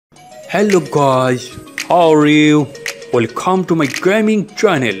Hello guys, how are you? Welcome to my gaming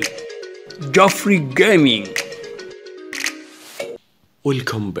channel, Zafry Gaming.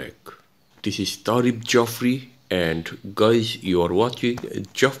 Welcome back. This is Tarif Zafry and guys, you are watching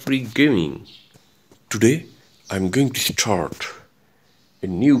Zafry Gaming. Today I'm going to start a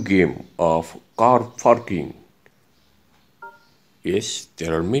new game of car parking. Yes,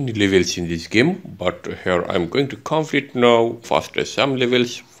 there are many levels in this game, but here I'm going to complete now first some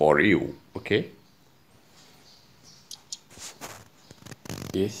levels for you, okay?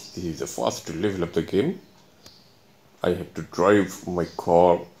 Yes, this is the first level of the game. I have to drive my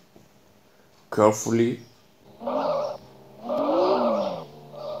car carefully.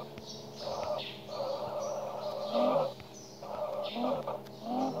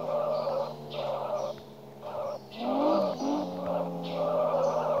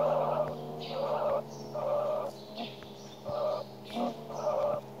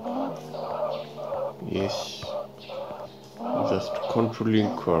 Yes, just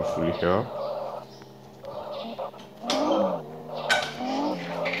controlling carefully here.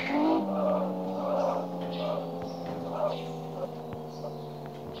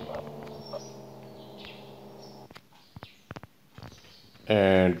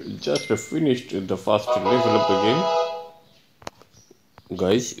 And just finished the first level of the game.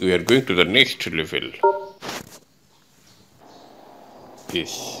 Guys, we are going to the next level.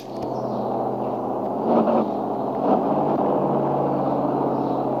 Yes.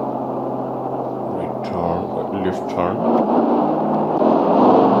 Right turn, left turn.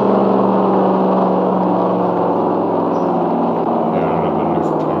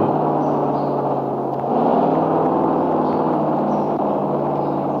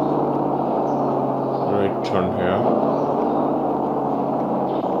 Turn here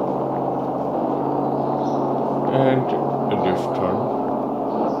and a left turn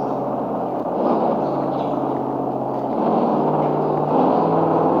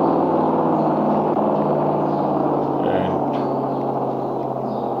and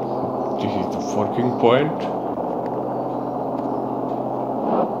this is the forking point.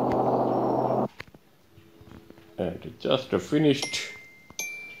 And just finished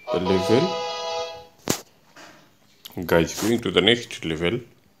the level. Guys, going to the next level.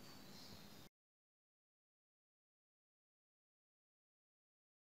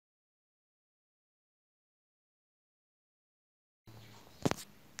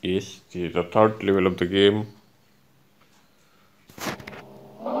 Yes, this is the third level of the game.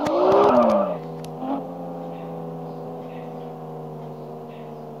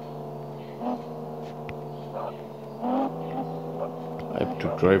 I have to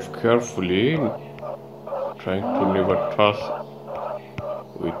drive carefully, trying to never touch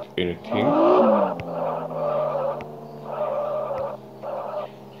with anything.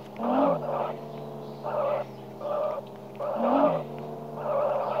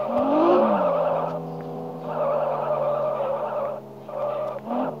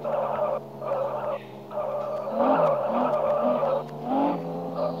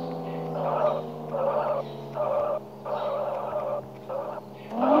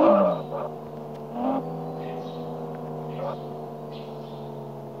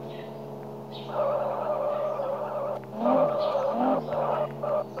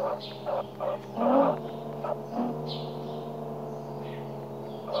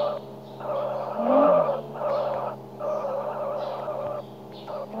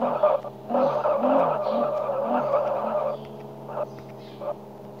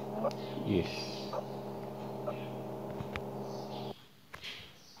 Yes.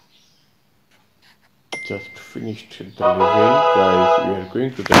 Just finished the level, guys. We are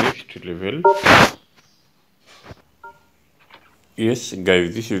going to the next level. Yes,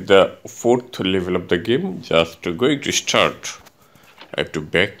 guys, this is the fourth level of the game. Just going to start. I have to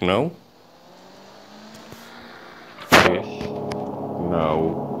back now. Yes. Now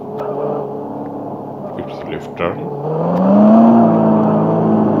it's left turn.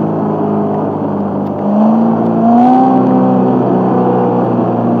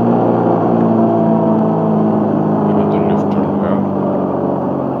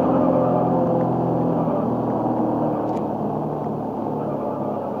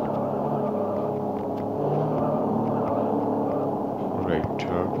 Right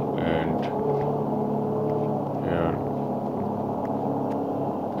turn and here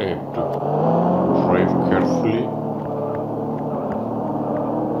I have to drive carefully.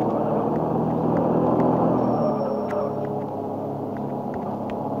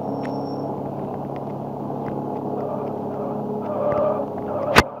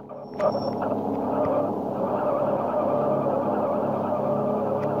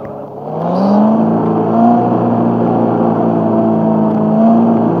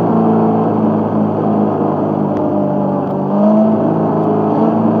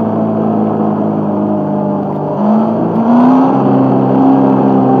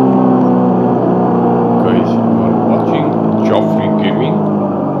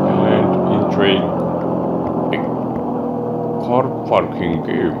 parking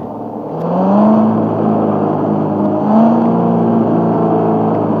game.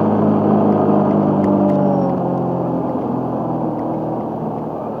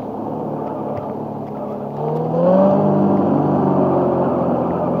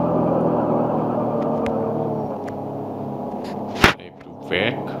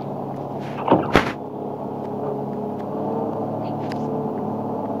 Back.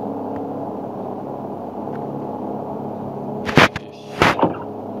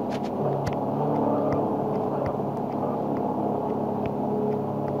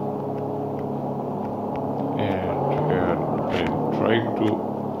 And here I'm trying to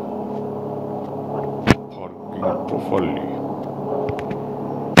parking properly.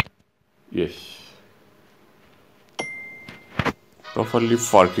 Yes. Properly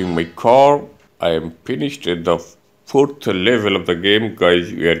parking my car. I am finished at the 4th level of the game,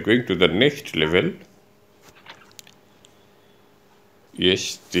 guys. We are going to the next level.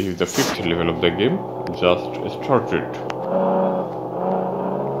 Yes, this is the 5th level of the game. Just started.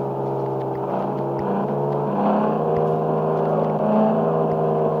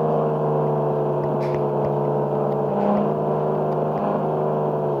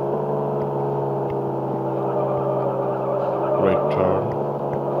 Right turn.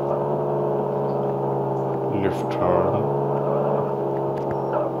 Left turn.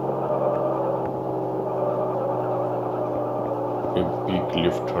 A big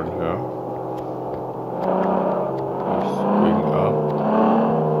left turn here. It's going up.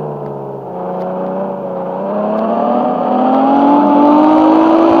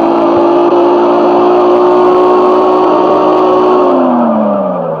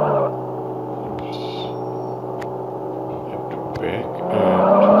 And back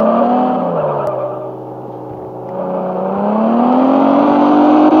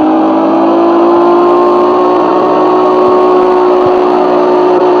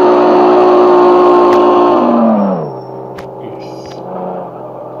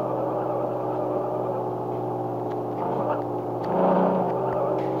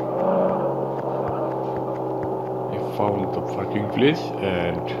found the parking place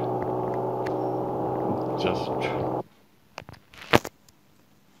and just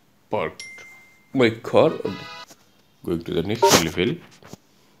parked my car. Going to the next level.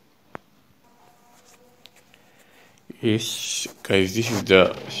 Yes, guys, this is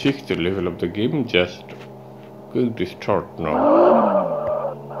the 6th level of the game. Just going to start now.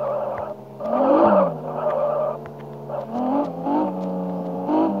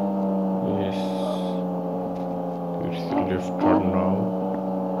 Yes, it's the left turn now.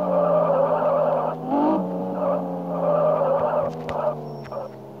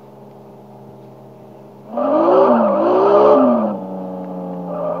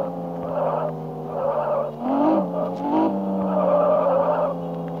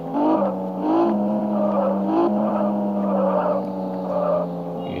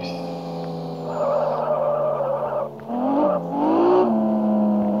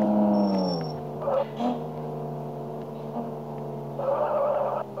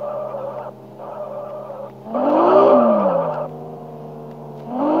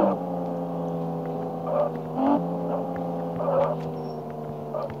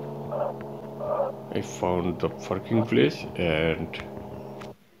 I found the parking place and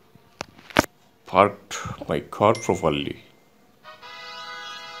parked my car properly.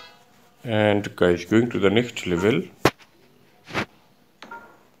 And guys, going to the next level.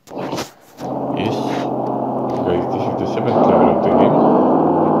 Yes, guys, this is the 7th level of the game.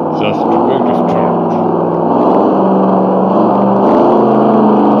 Just going to start.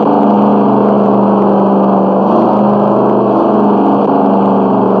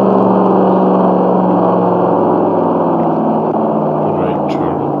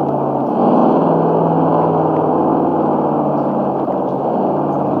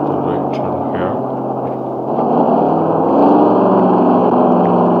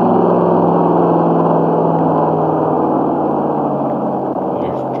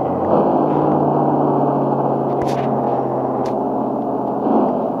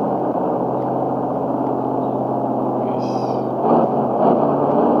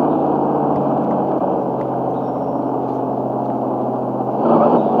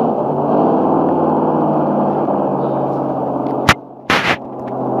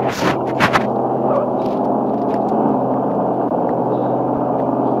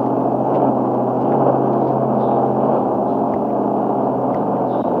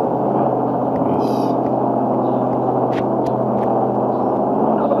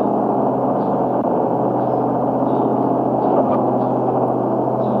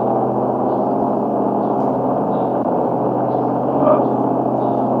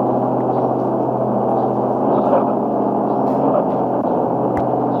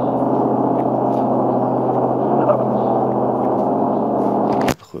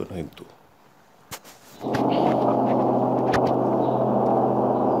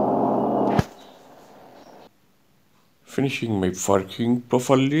 finishing my parking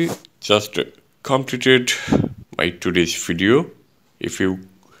properly. Just completed my today's video. If you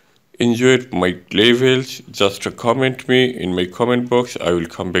enjoyed my levels, just comment me in my comment box. I will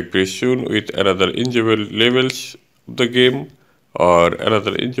come back very soon with another enjoyable levels of the game or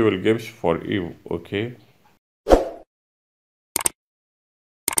another enjoyable games for you. Okay.